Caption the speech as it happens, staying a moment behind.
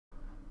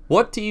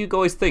What do you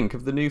guys think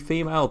of the new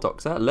female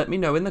Doctor? Let me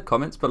know in the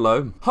comments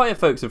below. Hiya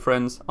folks and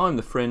friends, I'm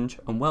The Fringe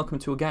and welcome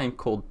to a game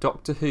called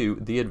Doctor Who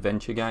The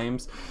Adventure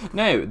Games.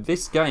 Now,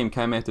 this game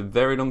came out a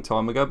very long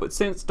time ago, but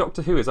since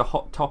Doctor Who is a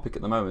hot topic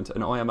at the moment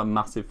and I am a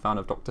massive fan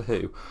of Doctor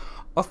Who,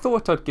 I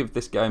thought I'd give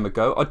this game a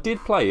go. I did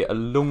play it a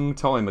long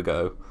time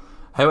ago.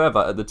 However,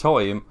 at the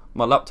time,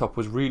 my laptop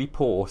was really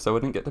poor, so I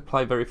didn't get to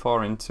play very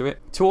far into it.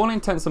 To all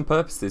intents and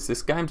purposes,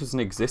 this game doesn't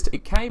exist.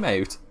 It came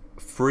out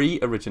free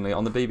originally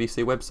on the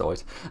BBC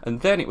website, and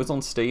then it was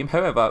on Steam.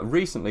 However,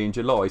 recently in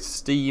July,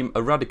 Steam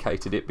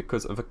eradicated it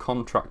because of a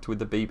contract with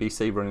the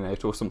BBC running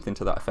out or something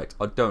to that effect.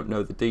 I don't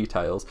know the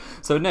details.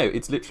 So no,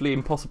 it's literally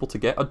impossible to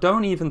get. I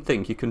don't even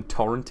think you can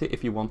torrent it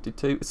if you wanted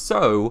to.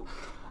 So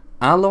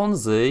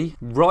allons-y.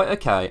 Right,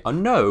 okay, I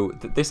know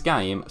that this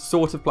game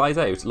sort of plays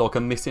out like a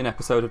missing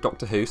episode of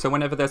Doctor Who, so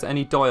whenever there's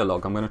any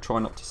dialogue I'm going to try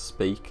not to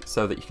speak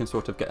so that you can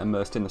sort of get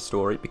immersed in the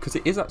story, because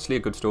it is actually a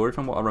good story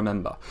from what I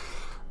remember.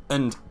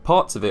 And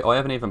parts of it I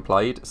haven't even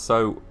played,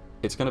 so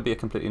it's going to be a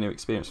completely new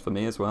experience for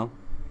me as well.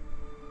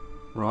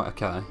 Right,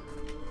 okay.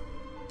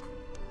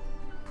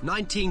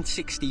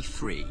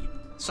 1963.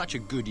 Such a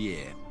good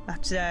year.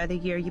 That's the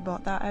year you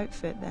bought that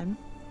outfit, then?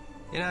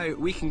 You know,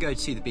 we can go to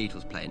see the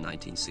Beatles play in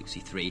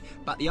 1963,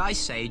 but the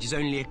Ice Age is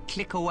only a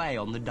click away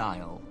on the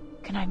dial.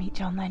 Can I meet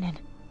John Lennon?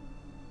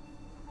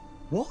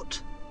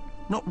 What?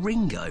 Not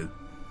Ringo?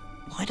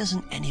 Why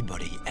doesn't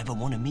anybody ever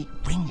want to meet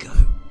Ringo?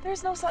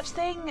 There's no such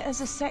thing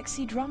as a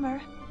sexy drummer.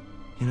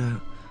 You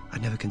know,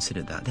 I'd never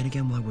considered that. Then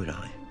again, why would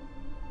I?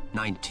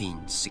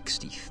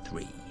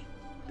 1963.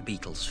 The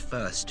Beatles'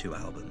 first two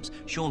albums.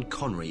 Sean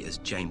Connery as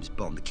James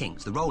Bond. The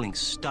Kings, the Rolling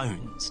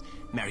Stones.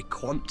 Mary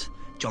Quant,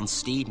 John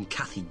Steed and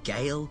Kathy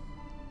Gale.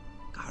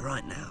 God,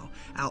 right now,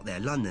 out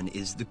there, London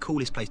is the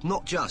coolest place,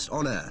 not just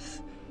on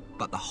Earth,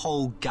 but the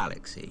whole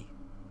galaxy.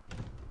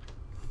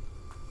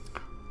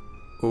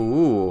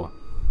 Ooh,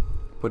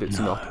 but it's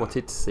not what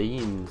it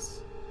seems.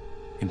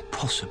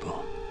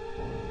 Impossible.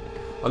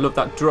 I love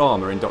that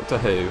drama in Doctor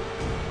Who,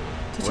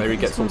 where he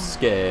gets all wrong?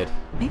 scared.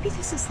 Maybe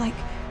this is like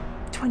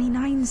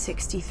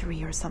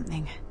 2963 or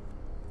something.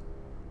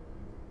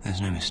 There's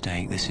no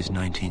mistake, this is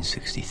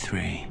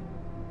 1963.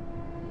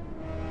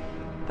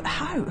 But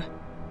how?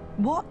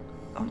 What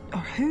or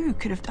who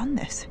could have done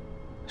this?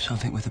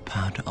 Something with the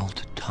power to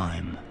alter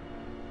time.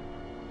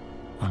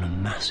 On a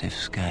massive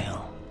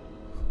scale.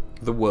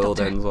 The world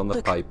Doctor, ends on the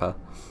look. paper.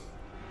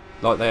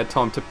 Like they had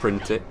time to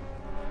print it.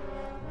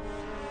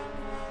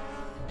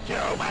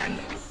 Human,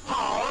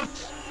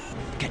 halt!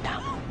 Get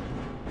down.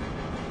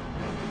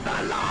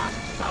 The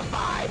last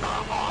survivor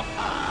of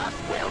Earth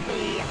will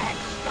be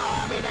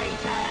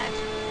exterminated!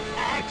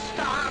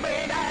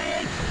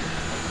 Exterminate!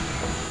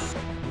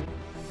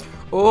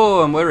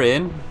 Oh, and we're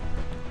in.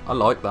 I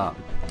like that.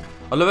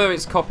 I love how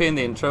it's copying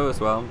the intro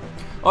as well.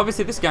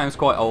 Obviously, this game's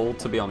quite old,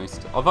 to be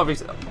honest. I've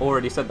obviously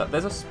already said that.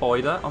 There's a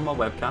spider on my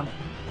webcam.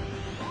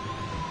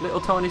 Little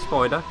tiny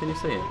spider. Can you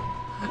see it?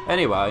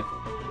 Anyway,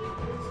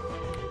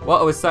 what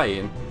I was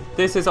saying,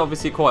 this is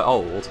obviously quite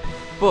old,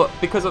 but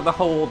because of the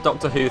whole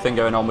Doctor Who thing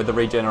going on with the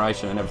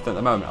regeneration and everything at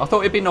the moment, I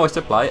thought it'd be nice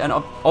to play, and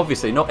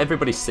obviously not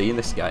everybody's seen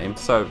this game,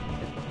 so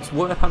it's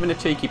worth having a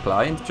cheeky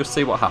play and just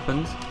see what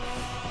happens.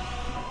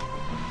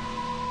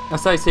 I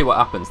say see what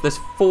happens. There's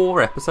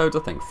 4 episodes, I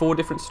think, 4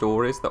 different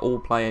stories that all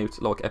play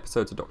out like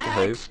episodes of Doctor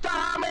Who.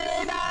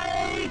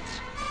 Exterminate!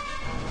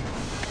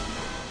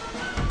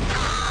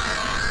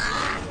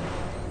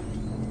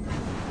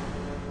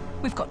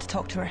 We've got to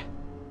talk to her.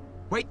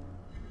 Wait.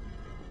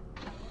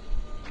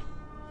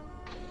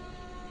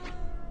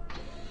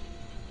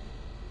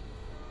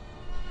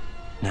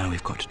 Now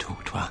we've got to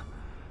talk to her.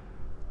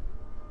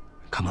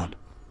 Come on.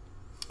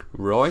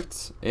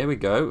 Right, here we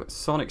go.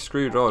 Sonic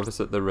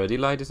screwdrivers at the ready,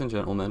 ladies and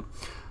gentlemen.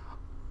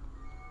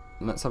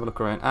 Let's have a look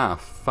around. Ah,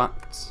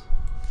 facts.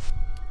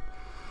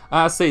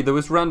 Ah, see, there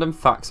was random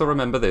facts. I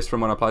remember this from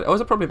when I played. I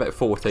was probably about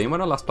 14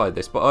 when I last played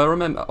this, but I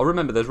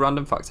remember there's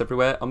random facts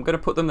everywhere. I'm going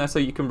to put them there so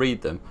you can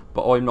read them,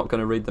 but I'm not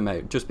going to read them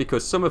out, just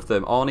because some of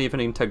them aren't even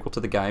integral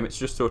to the game. It's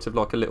just sort of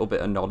like a little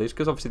bit of knowledge,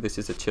 because obviously this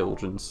is a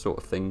children's sort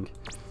of thing.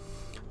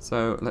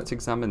 So let's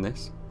examine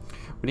this.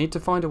 We need to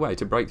find a way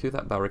to break through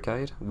that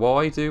barricade.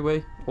 Why do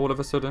we, all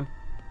of a sudden?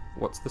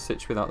 What's the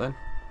sitch with that then?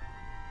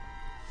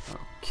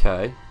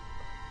 Okay.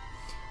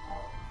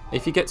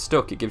 If you get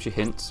stuck, it gives you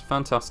hints.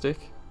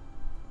 Fantastic.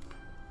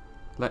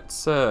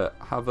 Let's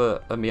have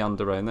a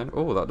meander around then.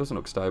 Oh, that doesn't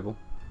look stable.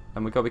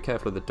 And we've got to be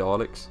careful of the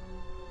Daleks,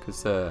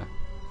 because the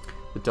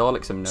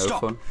Daleks are no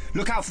fun.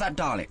 Look out for that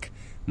Dalek.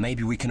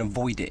 Maybe we can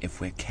avoid it if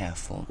we're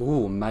careful.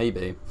 Oh,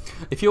 maybe.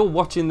 If you're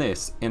watching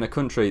this in a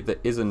country that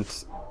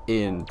isn't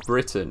in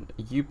Britain,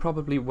 you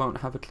probably won't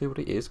have a clue what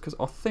it is, because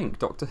I think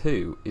Doctor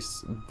Who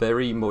is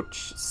very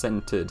much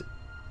centred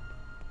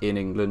in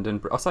England, and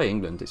I say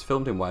England, it's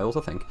filmed in Wales,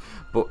 I think,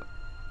 but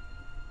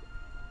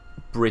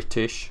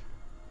British.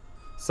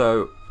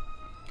 So,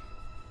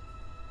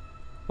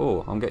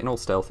 oh, I'm getting all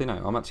stealthy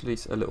now. I'm actually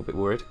a little bit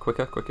worried.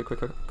 Quicker, quicker,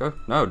 quicker, go.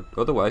 No,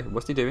 other way.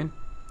 What's he doing?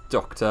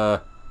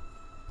 Doctor.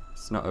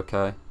 It's not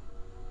okay.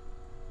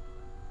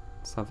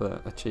 Let's have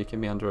a cheeky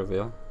meander over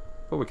here.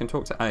 Oh, we can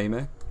talk to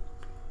Amy.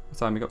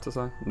 What's Amy got to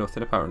say?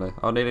 Nothing, apparently.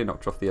 I nearly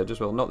knocked her off the edge as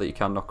well. Not that you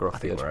can knock her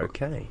off the edge. I think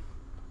we're okay.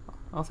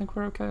 I think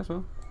we're okay as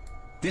well.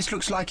 This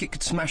looks like it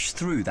could smash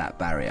through that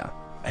barrier.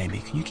 Amy,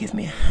 can you give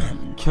me a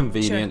hand?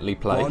 Conveniently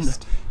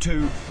placed. 1,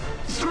 2,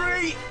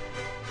 3!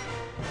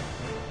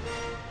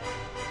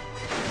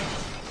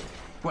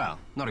 Well,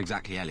 not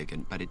exactly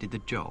elegant, but it did the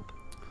job.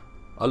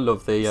 I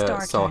love the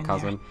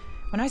sarcasm.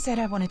 When I said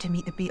I wanted to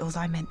meet the Beatles,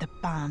 I meant the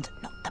band,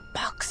 not the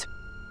bugs.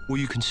 Or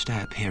you can stay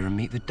up here and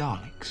meet the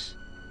Daleks.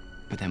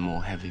 But they're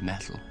more heavy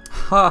metal.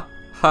 Ha!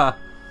 Ha!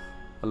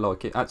 I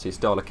like it. Actually, it's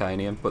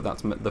Dalekanian, but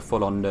that's the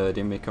full-on nerd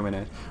in me coming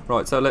out.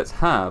 Right, so let's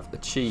have a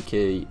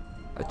cheeky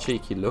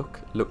look.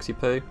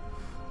 Looksy-poo.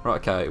 Right,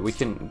 okay, we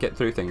can get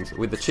through things.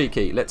 With the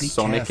cheeky, let's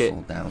Sonic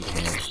it. Down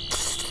here.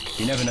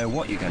 You never know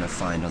what you're going to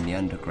find on the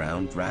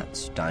underground.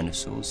 Rats,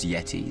 dinosaurs,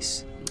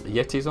 yetis.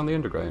 Yetis on the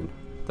underground?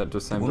 That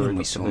does sound the very woman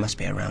we good saw to me. must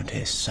be around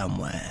here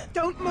somewhere.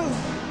 Don't move!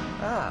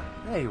 Ah,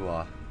 there you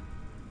are.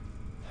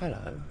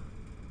 Hello.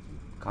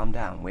 Calm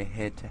down, we're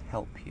here to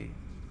help you.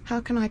 How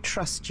can I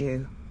trust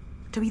you?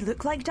 Do we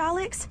look like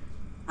Daleks?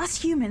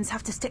 Us humans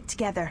have to stick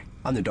together.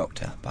 I'm the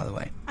doctor, by the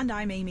way. And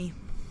I'm Amy.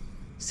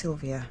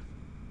 Sylvia.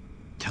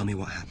 Tell me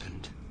what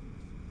happened.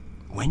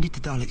 When did the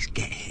Daleks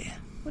get here?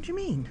 What do you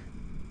mean?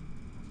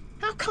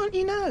 How can't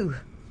you know?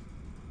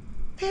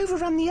 They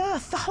overrun the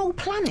Earth, the whole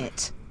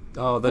planet.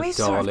 Oh, the Waves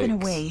have been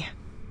Daleks. away.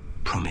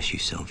 Promise you,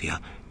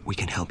 Sylvia, we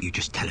can help you.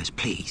 Just tell us,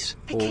 please.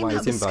 They came out Always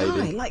of the sky,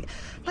 invading.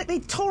 like they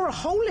tore a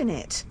hole in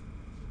it.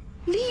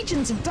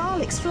 Legions of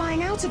Daleks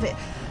flying out of it.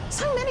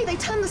 So many they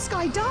turned the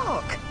sky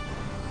dark.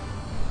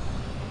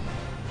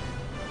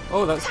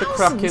 Oh, that's the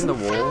crack in the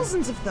wall.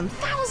 Thousands of them,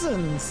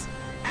 thousands.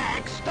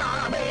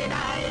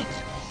 Exterminate!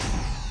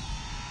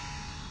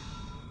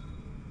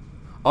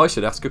 I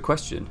should ask a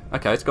question.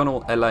 Okay, it's gone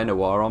all L.A.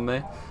 Noire on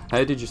me.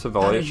 How did you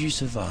survive? How did you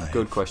survive?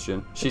 Good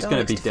question. She's The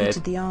going to be Daleks dead.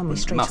 defeated the army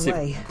straight Massive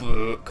away.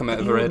 come out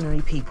of The her ordinary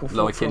head. people fought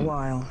Like for a in-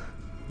 while.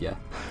 Yeah,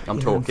 I'm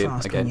You learn talking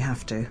fast again. when you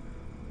have to.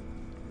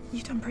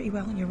 You've done pretty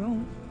well on your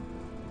own.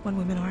 One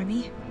woman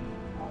army.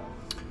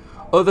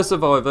 Other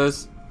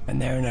survivors.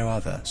 And there are no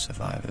other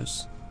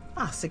survivors.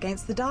 Us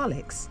against the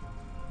Daleks.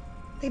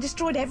 They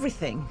destroyed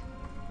everything.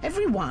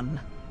 Everyone.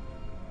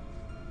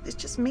 There's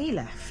just me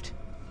left.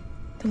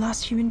 The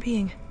last human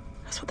being.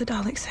 That's what the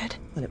Daleks said.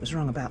 Well, it was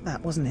wrong about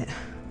that, wasn't it?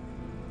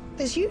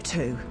 There's you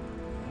two.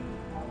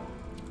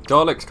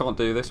 Daleks can't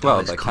do this.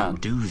 Well, Daleks they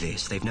can't can. do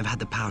this. They've never had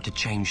the power to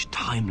change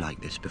time like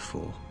this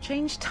before.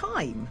 Change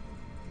time?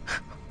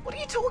 What are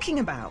you talking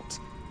about?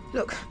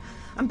 Look,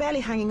 I'm barely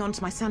hanging on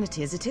to my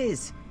sanity as it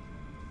is.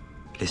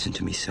 Listen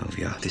to me,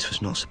 Sylvia. This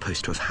was not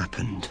supposed to have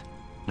happened.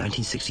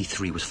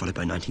 1963 was followed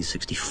by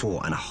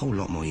 1964, and a whole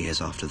lot more years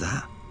after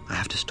that. I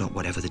have to stop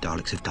whatever the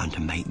Daleks have done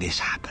to make this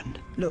happen.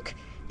 Look,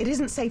 it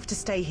isn't safe to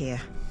stay here.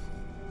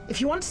 If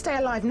you want to stay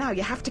alive now,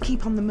 you have to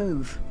keep on the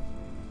move.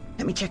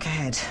 Let me check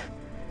ahead.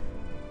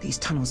 These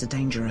tunnels are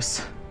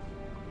dangerous.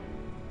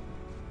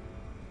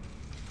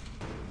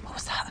 What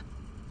was that?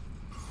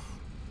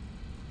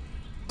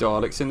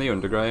 Daleks in the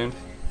underground.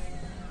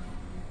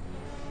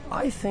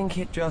 I think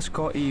it just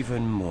got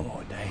even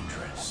more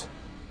dangerous.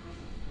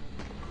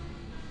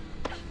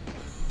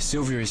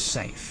 Sylvia is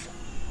safe.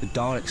 The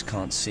Daleks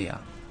can't see her,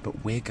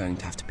 but we're going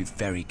to have to be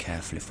very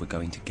careful if we're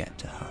going to get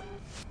to her.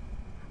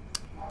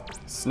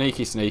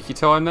 Sneaky, sneaky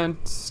time then.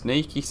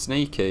 Sneaky,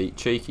 sneaky.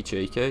 Cheeky,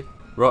 cheeky.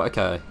 Right,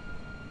 okay.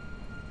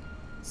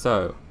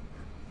 So,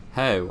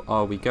 how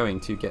are we going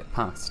to get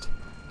past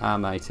our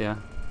mate here?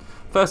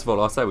 First of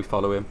all, I say we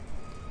follow him.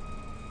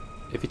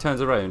 If he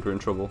turns around, we're in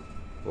trouble.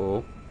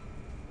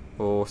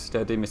 Oh,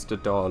 steady, Mr.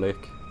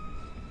 Dalek.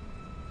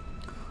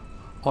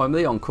 I'm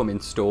the oncoming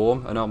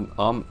storm, and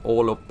I'm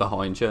all up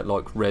behind you,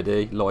 like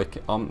ready. Like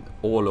I'm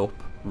all up,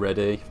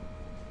 ready.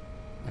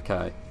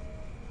 Okay.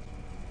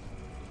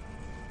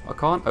 I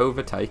can't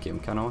overtake him,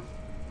 can I?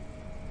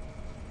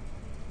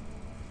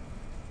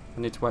 I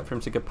need to wait for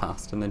him to get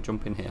past and then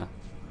jump in here.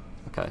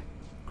 Okay.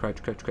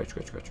 Crouch, crouch, crouch,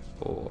 crouch, crouch.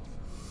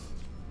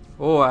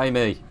 Oh,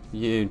 Amy,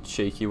 you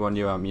cheeky one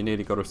you am. You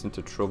nearly got us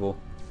into trouble.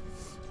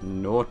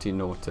 Naughty,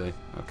 naughty.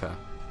 Okay,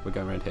 we're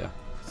going around here.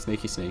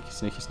 Sneaky, sneak,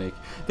 sneaky, sneak.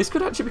 This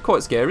could actually be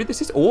quite scary.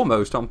 This is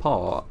almost on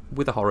par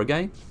with a horror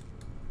game.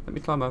 Let me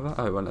climb over.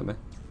 Oh, it won't let me.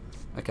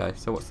 Okay,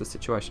 so what's the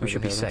situation? We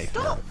should be safe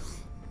now. Stop!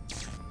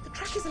 The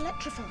track is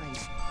electrified.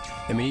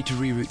 Then we need to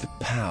reroute the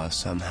power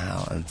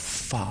somehow, and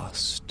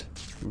fast.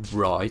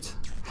 Right.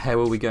 How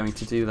are we going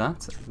to do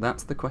that?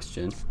 That's the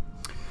question.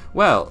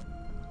 Well,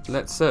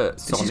 let's This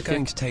is Sonic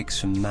going it. to take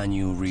some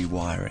manual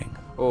rewiring.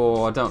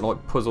 Oh, I don't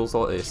like puzzles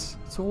like this.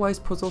 It's always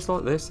puzzles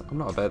like this. I'm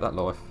not about that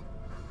life.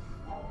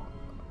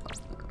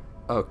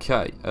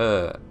 Okay,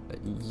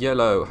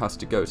 yellow has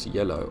to go to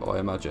yellow, I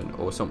imagine,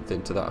 or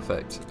something to that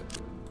effect.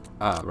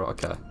 Ah, right,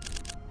 okay.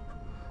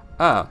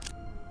 Ah,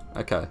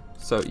 okay,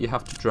 so you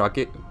have to drag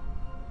it.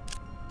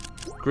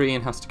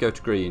 Green has to go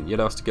to green,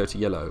 yellow has to go to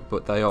yellow,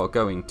 but they are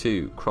going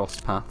to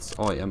cross paths,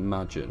 I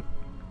imagine.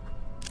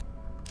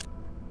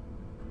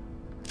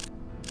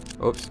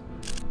 Oops.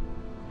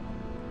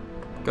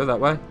 Go that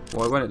way.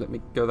 Why won't it let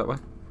me go that way?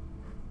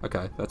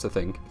 Okay, that's a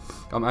thing.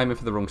 I'm aiming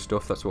for the wrong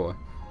stuff, that's why.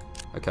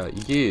 Okay,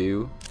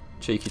 you,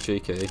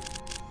 cheeky,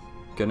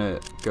 gonna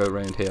go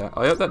around here.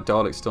 I hope that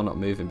Dalek's still not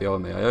moving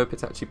behind me. I hope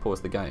it's actually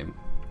paused the game.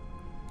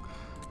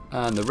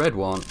 And the red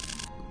one,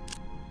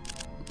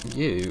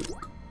 you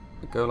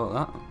go like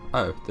that.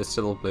 Oh, there's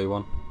still a blue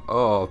one.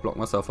 Oh, I've blocked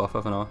myself off,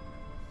 haven't I?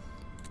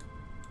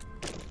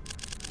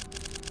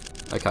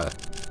 Okay.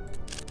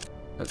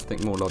 Let's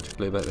think more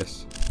logically about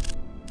this.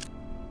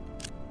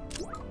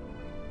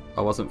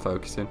 I wasn't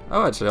focusing.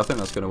 Oh, actually, I think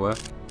that's going to work.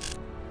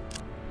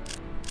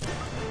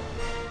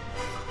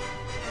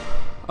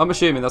 I'm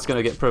assuming that's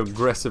going to get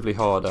progressively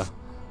harder.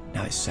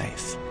 Now it's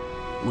safe.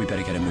 We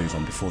better get a move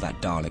on before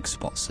that Dalek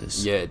spots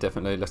us. Yeah,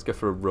 definitely. Let's go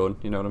for a run.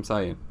 You know what I'm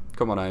saying?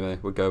 Come on, Amy.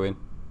 We're going.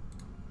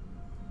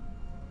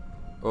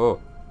 Oh.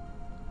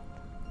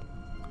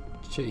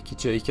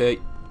 Cheeky.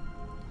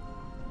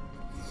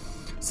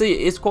 See,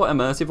 it's quite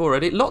immersive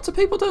already. Lots of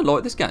people don't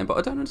like this game, but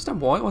I don't understand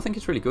why. I think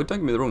it's really good. Don't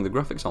get me wrong, the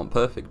graphics aren't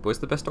perfect, but it's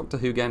the best Doctor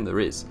Who game there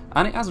is.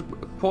 And it has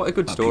quite a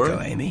good story. Up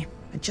you go, Amy.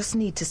 I just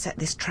need to set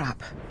this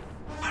trap.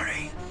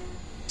 Hurry.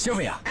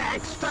 Sylvia!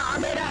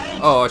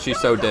 Exterminate! Oh, she's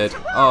so dead.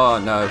 Oh,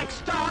 no.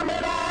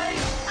 Exterminate!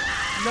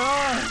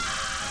 No!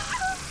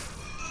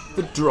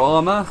 The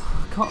drama.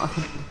 I can't...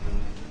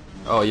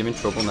 Oh, you're in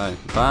trouble now.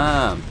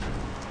 Bam.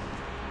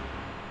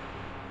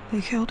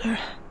 They killed her.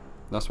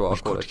 That's what I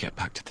We've call got to it. get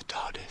back to the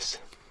TARDIS.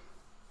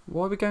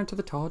 Why are we going to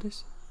the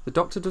TARDIS? The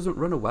Doctor doesn't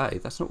run away.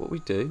 That's not what we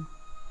do.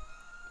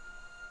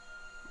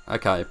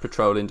 Okay,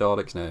 patrolling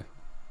Daleks now.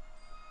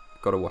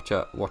 Got to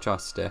watch our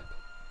step.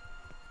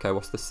 Okay,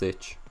 what's the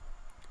sitch?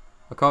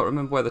 I can't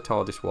remember where the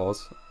TARDIS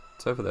was.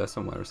 It's over there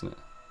somewhere, isn't it?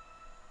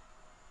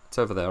 It's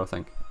over there, I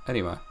think.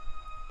 Anyway.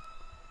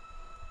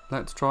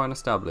 Let's try and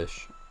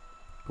establish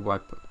a way.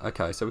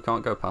 Okay, so we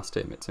can't go past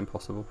him. It's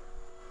impossible.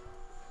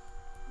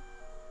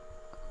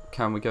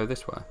 Can we go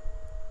this way?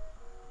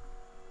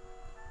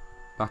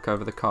 Back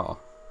over the car.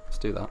 Let's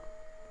do that.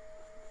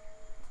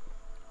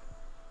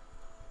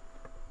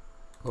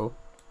 Oh.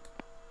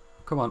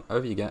 Come on,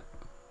 over you get.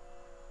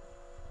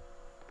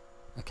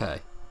 Okay.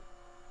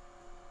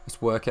 Let's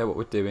work out what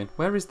we're doing.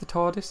 Where is the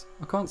TARDIS?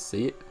 I can't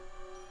see it.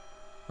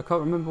 I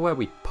can't remember where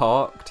we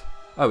parked.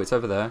 Oh, it's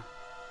over there.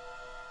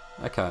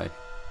 Okay.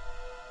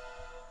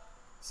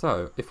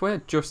 So, if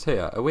we're just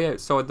here, are we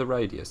outside the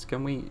radius?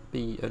 Can we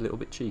be a little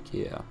bit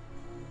cheeky here?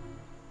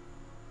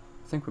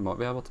 I think we might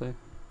be able to.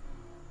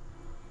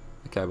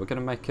 Okay, we're going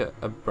to make a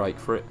break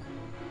for it.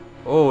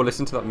 Oh,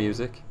 listen to that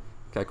music.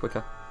 Okay,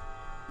 quicker.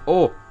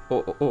 Oh.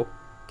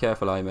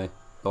 Careful, Amy.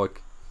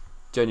 Like,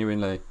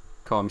 genuinely,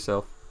 calm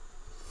yourself.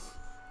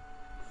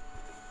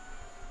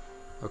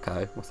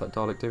 Okay, what's that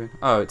Dalek doing?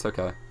 Oh, it's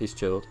okay. He's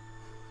chilled.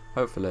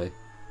 Hopefully.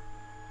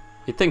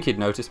 You'd think he'd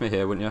notice me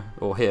here, wouldn't you?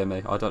 Or hear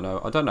me. I don't know.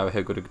 I don't know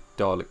how good a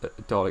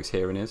Dalek's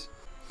hearing is.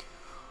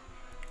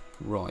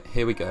 Right,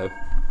 here we go.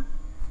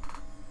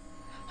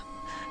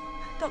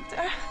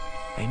 Doctor?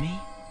 Amy?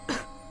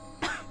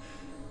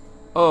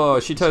 Oh,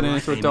 she turned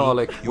It's into a all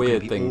right, Dalek. Amy. You're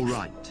Weird gonna be thing. all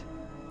right.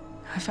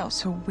 I felt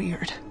so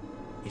weird.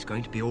 It's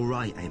going to be all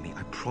right, Amy.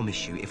 I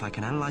promise you. If I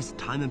can analyze the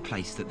time and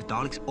place that the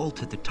Daleks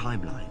altered the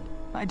timeline.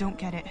 I don't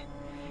get it.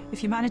 If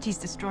humanity's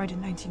destroyed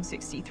in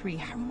 1963,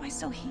 how am I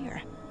still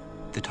here?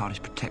 The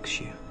TARDIS protects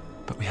you,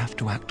 but we have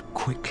to act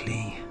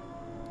quickly.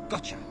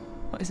 Gotcha.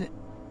 What is it?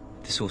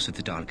 The source of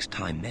the Daleks'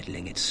 time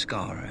meddling, it's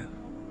Skaro.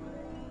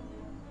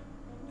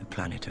 The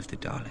planet of the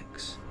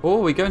Daleks.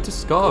 Oh, we're going to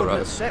Skaro.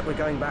 Let's set we're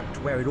going back to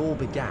where it all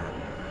began.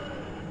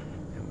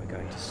 And we're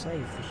going to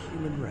save the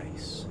human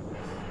race.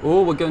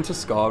 Oh, we're going to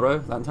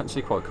Skaro. That's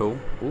actually quite cool.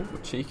 Oh,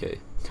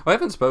 cheeky. I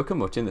haven't spoken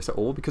much in this at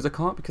all because I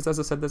can't, because as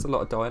I said, there's a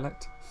lot of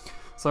dialect.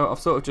 So I've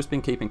sort of just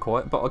been keeping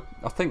quiet, but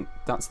I think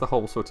that's the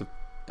whole sort of...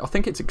 I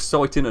think it's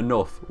exciting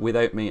enough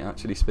without me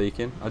actually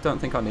speaking. I don't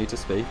think I need to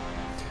speak.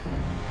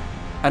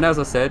 And as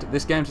I said,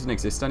 this game doesn't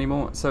exist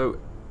anymore, so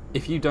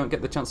if you don't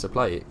get the chance to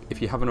play it,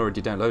 if you haven't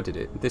already downloaded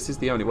it, this is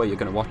the only way you're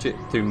going to watch it,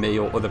 through me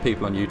or other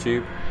people on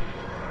YouTube.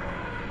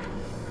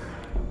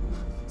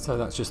 So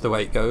that's just the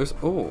way it goes.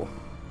 Oh.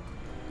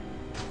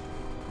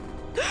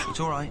 It's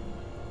all right.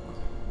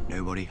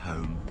 Nobody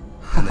home.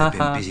 And they've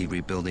been busy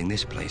rebuilding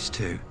this place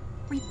too.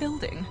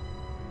 Rebuilding?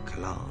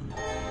 Kalan.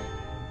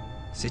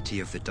 City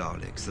of the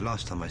Daleks. The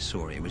last time I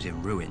saw it, it was in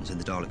ruins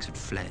and the Daleks had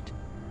fled.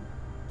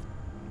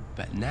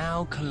 But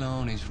now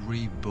Kalan is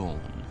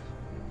reborn.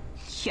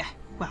 Yeah,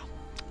 well,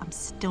 I'm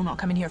still not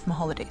coming here for my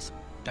holidays.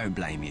 Don't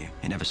blame you.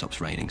 It never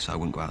stops raining, so I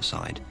wouldn't go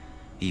outside.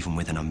 Even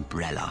with an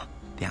umbrella,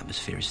 the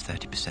atmosphere is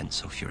 30%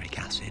 sulfuric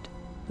acid.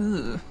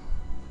 Ugh.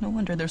 No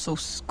wonder they're so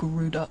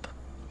screwed up.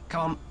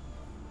 Come on.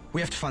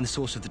 We have to find the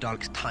source of the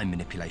Daleks' time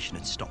manipulation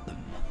and stop them.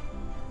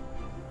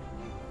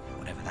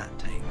 Whatever that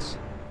takes.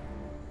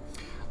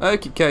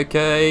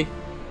 Okay.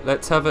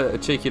 Let's have a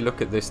cheeky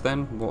look at this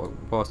then,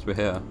 whilst we're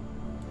here.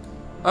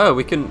 Oh,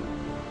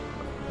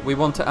 we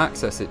want to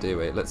access it, do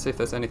we? Let's see if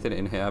there's anything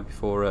in here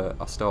before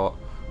I start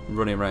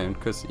running around,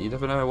 because you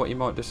never know what you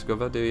might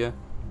discover, do you?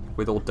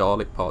 with all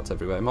Dalek parts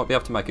everywhere. Might be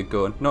able to make a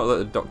gun. Not that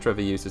the Doctor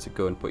ever uses a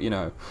gun, but you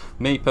know,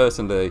 me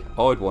personally,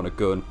 I'd want a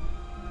gun.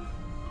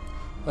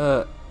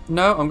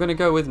 No, I'm going to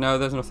go with no,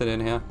 there's nothing in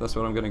here. That's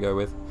what I'm going to go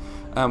with.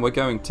 And we're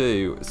going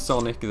to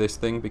Sonic this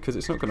thing because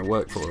it's not going to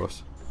work for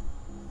us.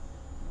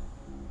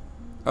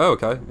 Oh,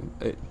 okay.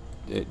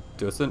 It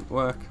doesn't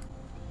work.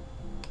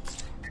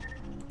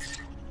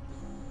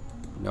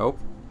 Nope.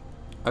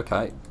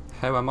 Okay.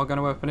 How am I going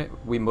to open it?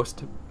 We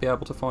must be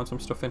able to find some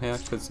stuff in here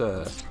because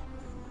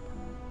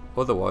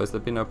otherwise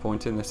there'd be no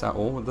point in this at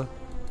all, would there?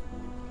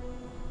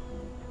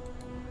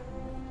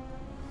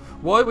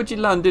 Why would you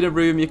land in a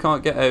room you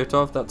can't get out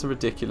of? That's a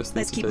ridiculous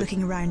thing Let's to keep do.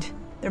 looking around.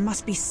 There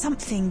must be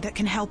something that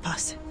can help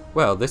us.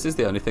 Well, this is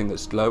the only thing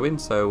that's glowing,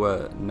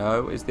 so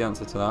no is the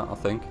answer to that, I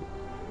think.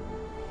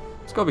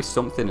 There's got to be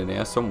something in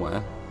here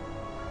somewhere.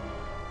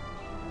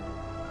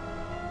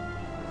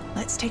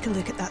 Let's take a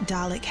look at that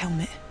Dalek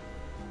helmet.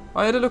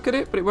 I had a look at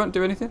it, but it won't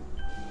do anything.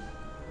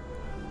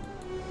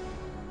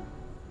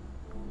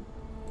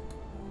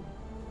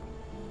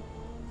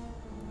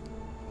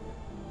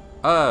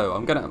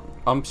 Oh,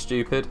 I'm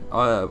stupid.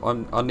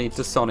 I need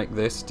to Sonic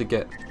this to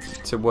get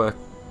to work.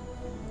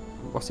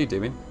 What's he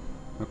doing?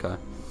 Okay.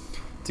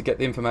 To get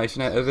the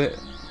information out of it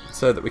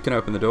so that we can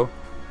open the door.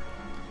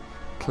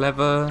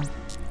 Clever.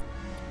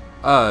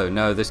 Oh,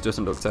 no, this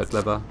doesn't look so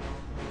clever.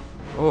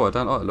 Oh, I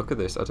don't like the look of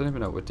this. I don't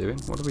even know what we're doing.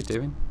 What are we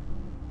doing?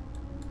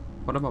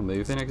 What am I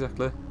moving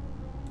exactly?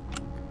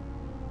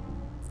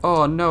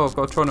 Oh, no, I've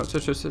got to try not to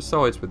touch the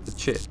sides with the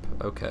chip.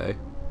 Okay.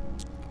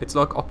 It's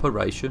like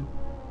Operation.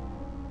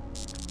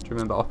 Do you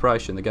remember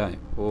Operation, the game?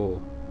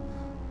 Oh.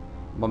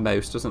 My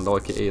mouse doesn't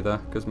like it either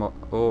because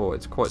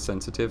it's quite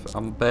sensitive.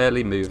 I'm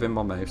barely moving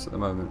my mouse at the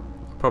moment.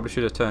 I probably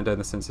should have turned down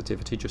the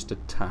sensitivity just a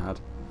tad.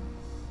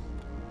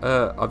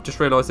 I've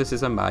just realised this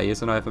is a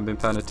maze and I haven't been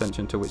paying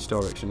attention to which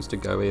directions to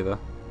go either.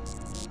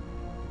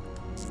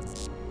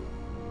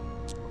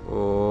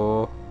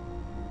 Oh.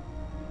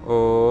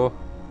 Oh.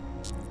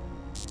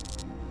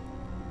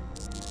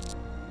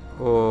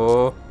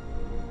 Oh.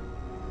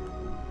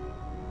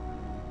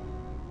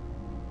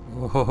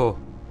 Oh.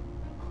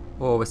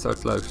 Oh, we're so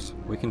close.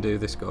 We can do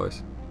this,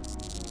 guys.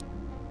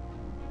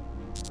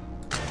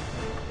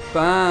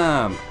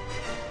 Bam!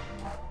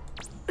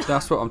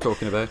 That's what I'm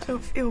talking about. I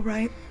don't feel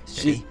right.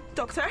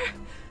 Doctor?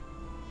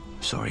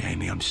 Sorry,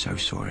 Amy, I'm so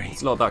sorry.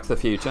 It's not Back to the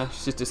Future.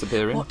 She's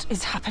disappearing. What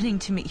is happening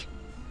to me?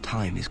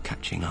 Time is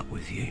catching up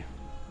with you.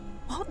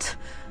 What?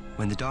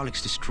 When the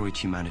Daleks destroyed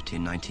humanity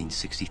in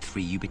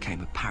 1963, you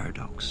became a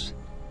paradox.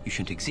 You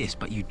shouldn't exist,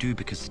 but you do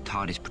because the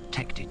TARDIS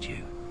protected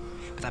you.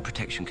 But that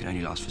protection can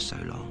only last for so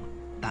long.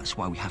 That's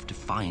why we have to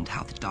find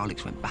how the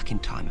Daleks went back in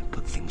time and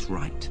put things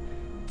right.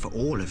 For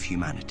all of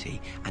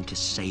humanity, and to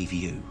save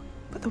you.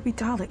 But there'll be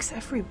Daleks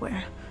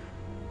everywhere.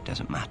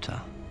 Doesn't matter.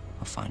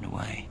 I'll find a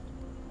way.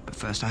 But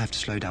first I have to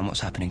slow down what's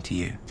happening to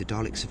you. The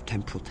Daleks have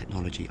temporal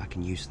technology. I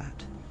can use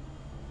that.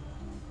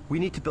 We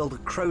need to build a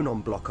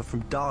chronon blocker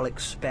from Dalek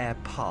spare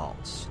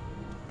parts.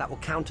 That will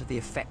counter the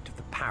effect of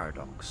the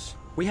paradox.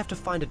 We have to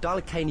find a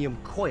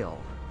Dalekanium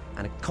coil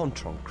and a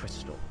Contron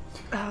crystal.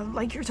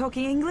 Like you're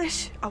talking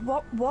English?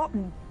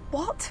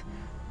 What?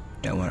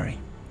 Don't worry.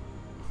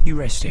 You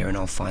rest here and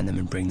I'll find them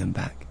and bring them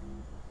back.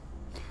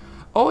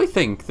 I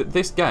think that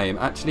this game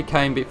actually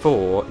came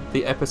before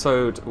the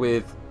episode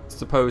with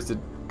supposed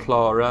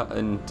Clara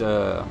and...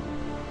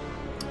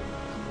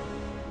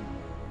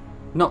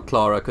 not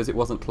Clara, because it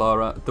wasn't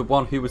Clara. The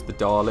one who was the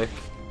Dalek.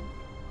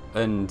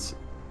 And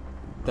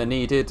they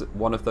needed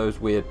one of those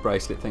weird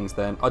bracelet things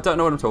then. I don't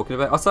know what I'm talking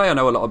about. I say I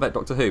know a lot about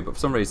Doctor Who, but for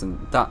some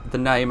reason the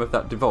name of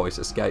that device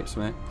escapes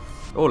me.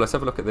 Oh, let's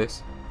have a look at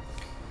this.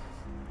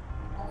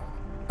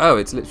 Oh,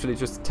 it's literally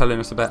just telling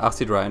us about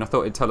acid rain. I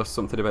thought it'd tell us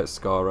something about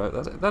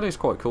Skaro. That is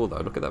quite cool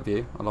though. Look at that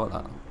view. I like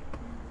that.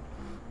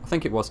 I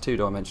think it was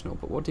two-dimensional,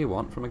 but what do you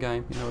want from a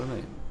game? You know what I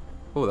mean?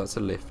 Oh, that's a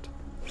lift.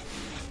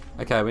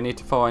 Okay, we need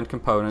to find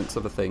components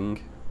of a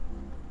thing.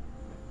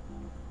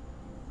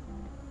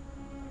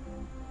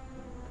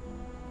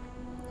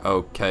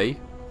 Okay.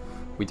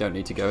 We don't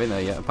need to go in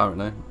there yet,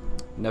 apparently.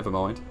 Never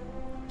mind.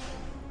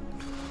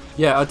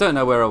 Yeah, I don't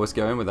know where I was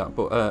going with that,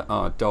 but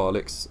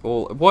Daleks.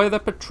 Why are they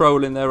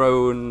patrolling their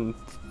own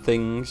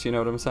things, you know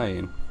what I'm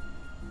saying?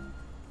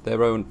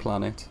 Their own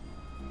planet.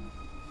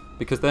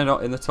 Because they're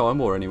not in the Time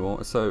War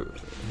anymore, so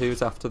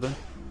who's after them?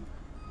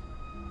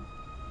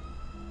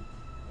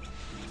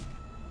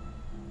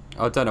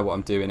 I don't know what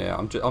I'm doing here.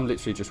 I'm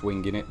literally just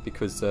winging it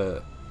because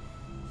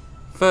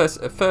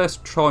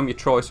first time you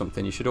try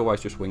something, you should always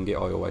just wing it.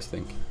 I always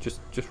think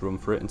just run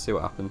for it and see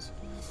what happens.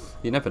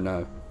 You never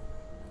know.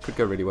 Could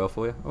go really well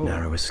for you. Oh.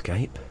 Narrow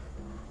escape.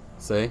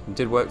 See, it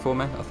did work for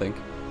me, I think.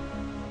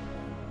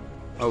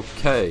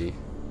 Okay.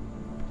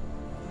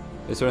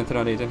 Is there anything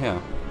I need in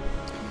here?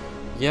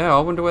 Yeah,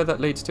 I wonder where that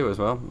leads to as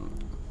well.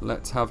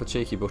 Let's have a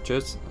cheeky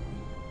butcher's.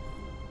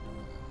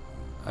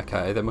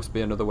 Okay, there must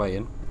be another way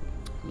in.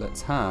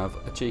 Let's have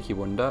a cheeky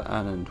wonder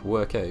and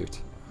work out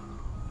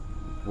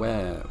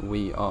where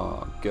we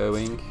are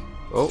going.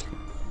 Oh,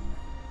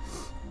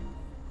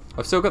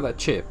 I've still got that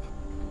chip.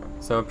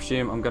 So I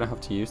presume I'm going to have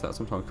to use that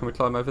sometime. Can we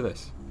climb over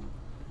this?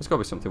 There's got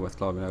to be something worth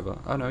climbing over.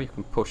 Oh no, you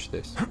can push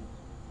this.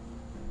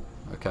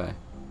 Okay.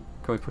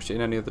 Can we push it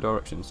in any other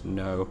directions?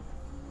 No.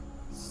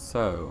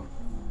 So,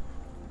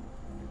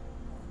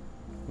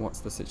 what's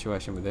the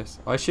situation with this?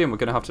 I assume we're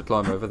going to have to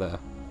climb over there.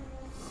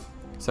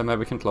 So maybe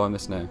we can climb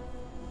this now.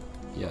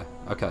 Yeah,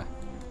 okay.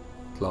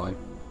 Climb.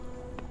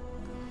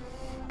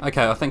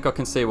 Okay, I think I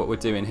can see what we're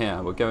doing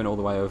here. We're going all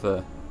the way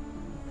over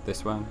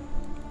this one.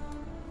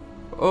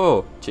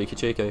 Oh, cheeky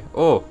cheeky.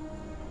 Oh.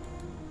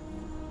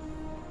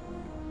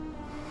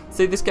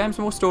 See, this game's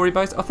more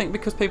story-based. I think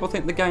because people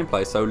think the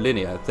gameplay is so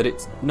linear that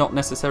it's not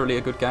necessarily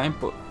a good game,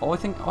 but I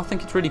think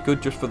it's really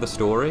good just for the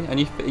story, and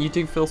you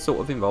do feel sort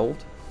of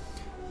involved.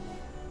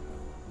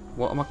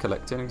 What am I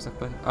collecting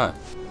exactly? Oh,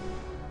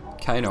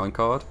 K9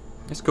 card.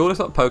 It's cool. It's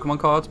like Pokemon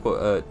cards,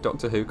 but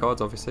Doctor Who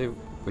cards, obviously,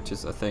 which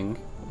is a thing.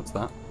 What's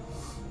that?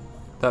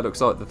 That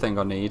looks like the thing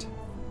I need.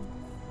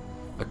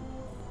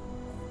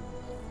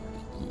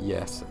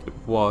 Yes, it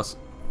was.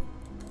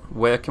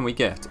 Where can we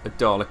get a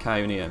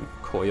Dalekanium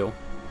coil?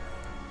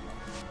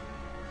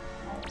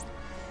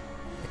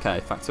 Okay,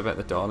 facts about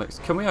the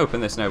Daleks. Can we open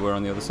this now we're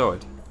on the other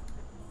side?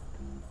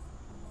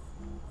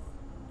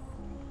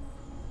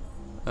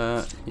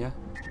 Yeah.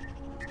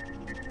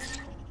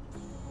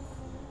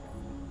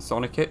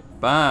 Sonic it.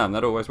 Bam!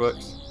 That always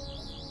works.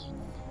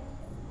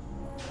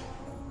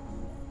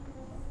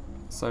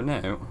 So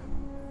now,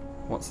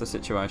 what's the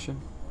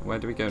situation? Where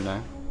do we go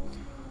now?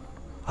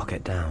 I'll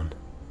get down.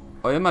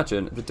 I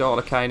imagine the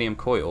Dalekanium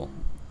coil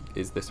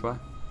is this way.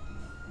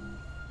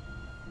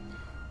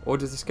 Or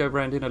does this go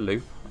round in a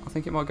loop? I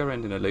think it might go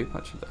round in a loop,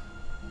 actually.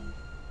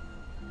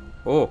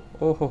 Oh,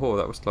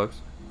 that was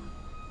close.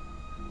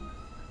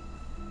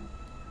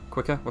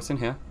 Quicker, what's in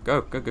here?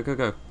 Go, go, go, go,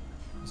 go.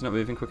 It's not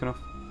moving quick enough.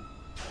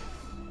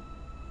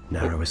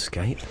 Narrow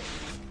escape.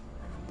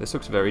 This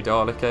looks very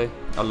Dalek-y.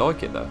 I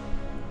like it, though.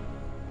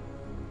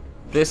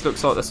 This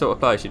looks like the sort of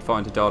place you'd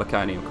find a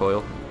Dalekanium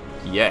coil.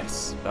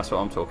 Yes, that's what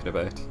I'm talking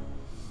about.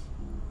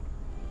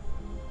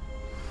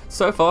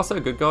 So far, so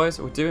good,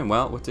 guys. We're doing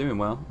well. We're doing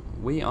well.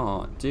 We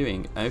are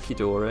doing okie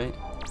dory.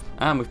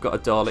 And we've got a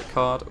Dalek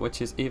card,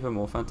 which is even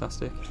more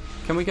fantastic.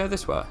 Can we go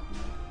this way?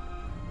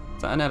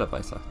 Is that an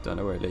elevator? Don't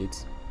know where it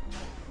leads.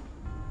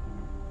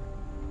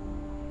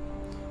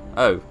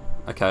 Oh,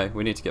 okay.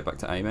 We need to get back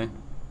to Amy.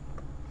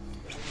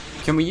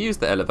 Can we use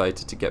the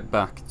elevator to get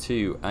back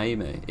to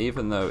Amy,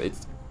 even though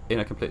it's in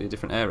a completely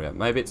different area?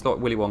 Maybe it's like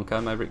Willy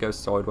Wonka. Maybe it goes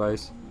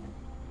sideways.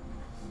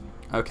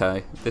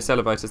 Okay, this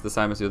elevator's the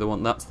same as the other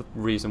one. That's the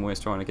reason we're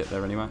trying to get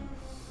there anyway.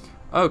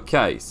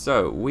 Okay,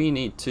 so we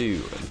need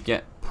to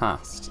get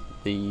past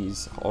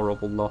these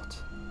horrible lot.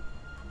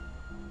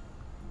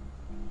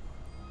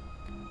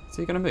 Is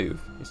he going to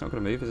move? He's not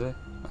going to move, is he?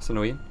 That's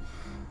annoying.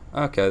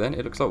 Okay then,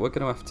 it looks like we're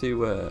going to have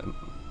to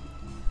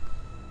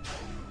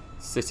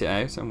sit it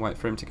out and wait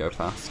for him to go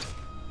past.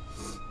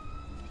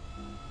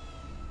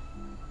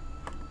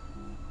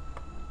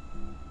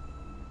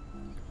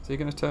 Is he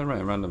going to turn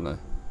around randomly?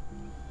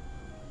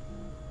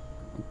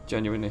 I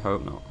genuinely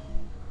hope not.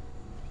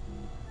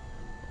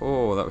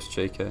 Oh, that was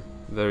cheeky.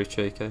 Very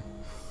cheeky.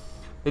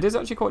 It is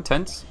actually quite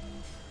tense.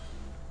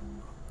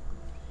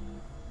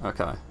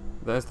 Okay,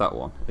 there's that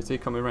one. Is he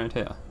coming around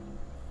here?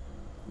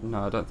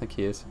 No, I don't think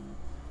he is.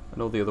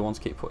 And all the other ones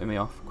keep putting me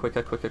off.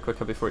 Quicker, quicker,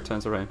 quicker before it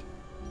turns around.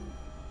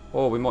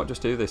 Oh, we might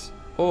just do this.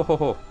 Oh, ho,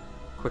 ho.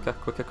 Quicker,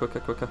 quicker,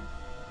 quicker, quicker.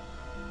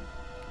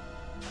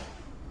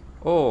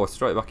 Oh,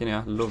 straight back in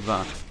here. Love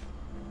that.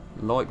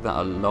 Like that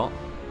a lot.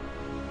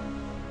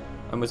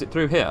 And was it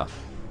through here?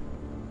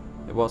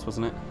 It was,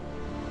 wasn't it?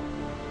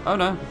 Oh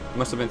no,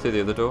 must have been through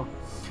the other door.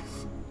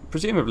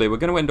 Presumably we're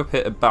going to end up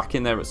here back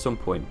in there at some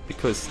point,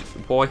 because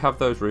why have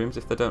those rooms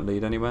if they don't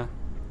lead anywhere?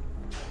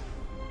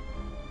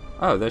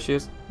 Oh, there she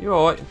is. You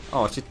alright?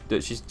 Oh,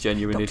 she's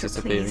genuinely Doctor,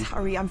 disappearing. Please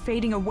hurry, I'm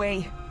fading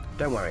away.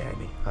 Don't worry,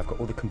 Amy. I've got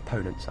all the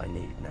components I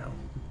need now.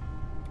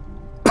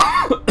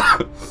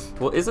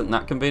 Well, isn't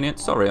that convenient?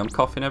 Sorry, I'm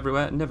coughing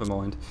everywhere. Never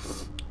mind.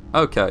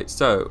 Okay,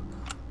 so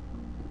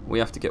we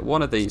have to get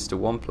one of these to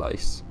one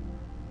place.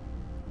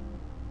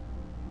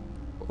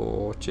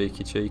 Oh,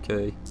 cheeky,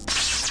 cheeky.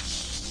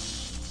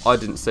 I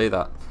didn't see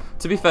that.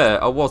 To be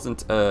fair, I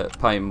wasn't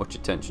paying much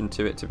attention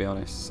to it, to be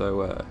honest.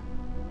 So,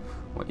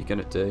 what are you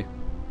going to do?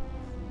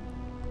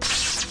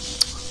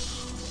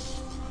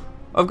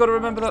 I've got to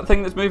remember that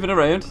thing that's moving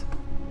around.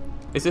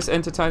 Is this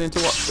entertaining to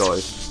watch,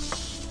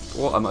 guys?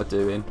 What am I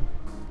doing?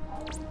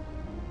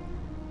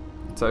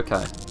 It's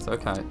okay. It's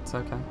okay. It's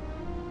okay.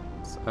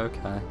 It's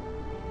okay.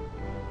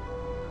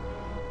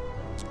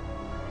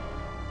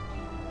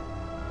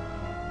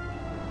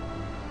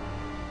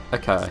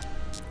 Okay.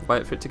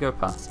 Wait for it to go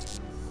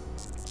past.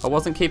 I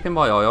wasn't keeping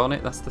my eye on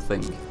it, that's the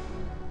thing.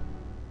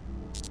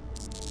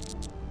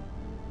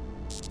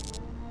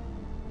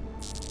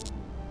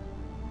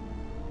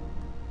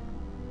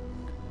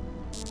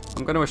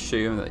 I'm going to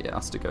assume that it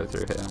has to go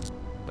through here.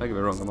 Don't get me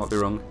wrong, I might be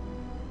wrong.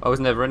 I was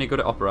never any good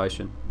at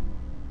operation.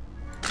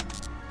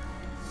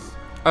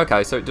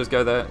 Okay, so it does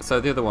go there. So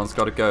the other one's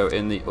got to go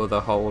in the other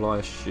hole, I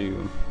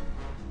assume.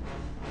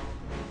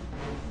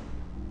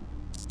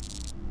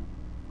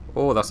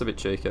 Oh, that's a bit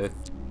cheeky.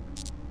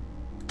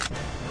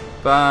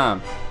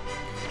 Bam.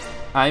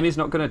 Amy's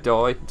not going to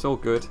die. It's all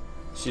good.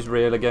 She's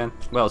real again.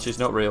 Well, she's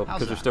not real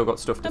because we've still got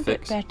stuff to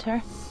fix. A bit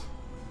better.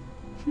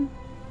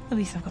 At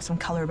least I've got some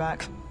colour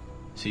back.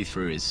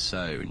 See-through is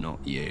so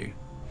not you.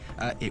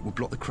 It will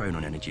block the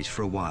chronon energies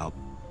for a while,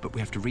 but we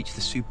have to reach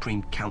the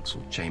Supreme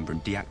Council chamber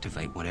and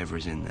deactivate whatever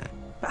is in there.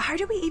 But how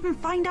do we even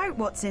find out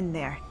what's in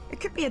there? It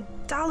could be a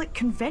Dalek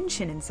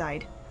convention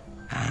inside.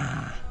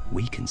 Ah,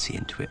 we can see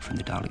into it from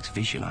the Daleks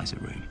visualizer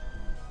room.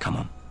 Come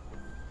on.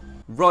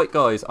 Right,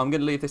 guys, I'm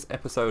going to leave this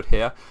episode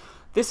here.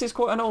 This is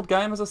quite an old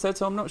game, as I said,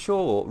 so I'm not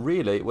sure,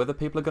 really, whether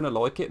people are going to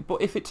like it.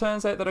 But if it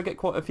turns out that I get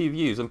quite a few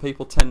views and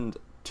people tend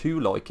to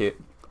like it,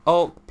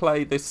 I'll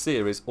play this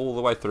series all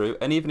the way through.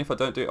 And even if I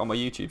don't do it on my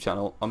YouTube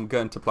channel, I'm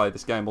going to play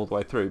this game all the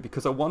way through.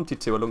 Because I wanted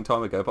to a long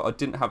time ago, but I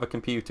didn't have a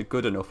computer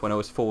good enough when I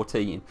was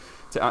 14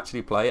 to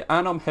actually play it.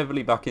 And I'm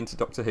heavily back into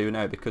Doctor Who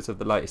now because of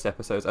the latest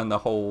episodes and the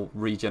whole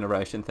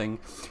regeneration thing.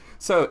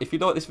 So, if you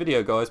like this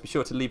video, guys, be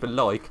sure to leave a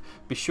like.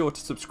 Be sure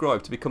to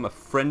subscribe to become a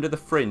friend of the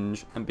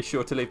Fringe. And be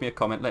sure to leave me a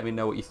comment. Let me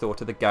know what you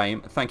thought of the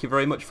game. Thank you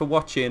very much for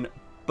watching.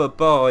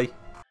 Bye-bye.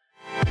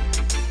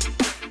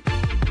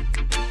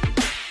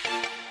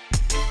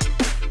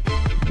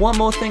 One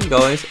more thing,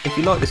 guys, if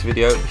you like this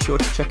video, be sure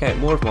to check out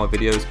more of my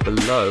videos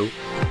below,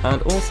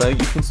 and also you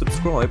can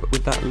subscribe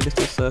with that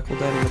little circle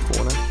down in the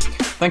corner.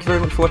 Thank you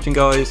very much for watching,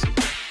 guys.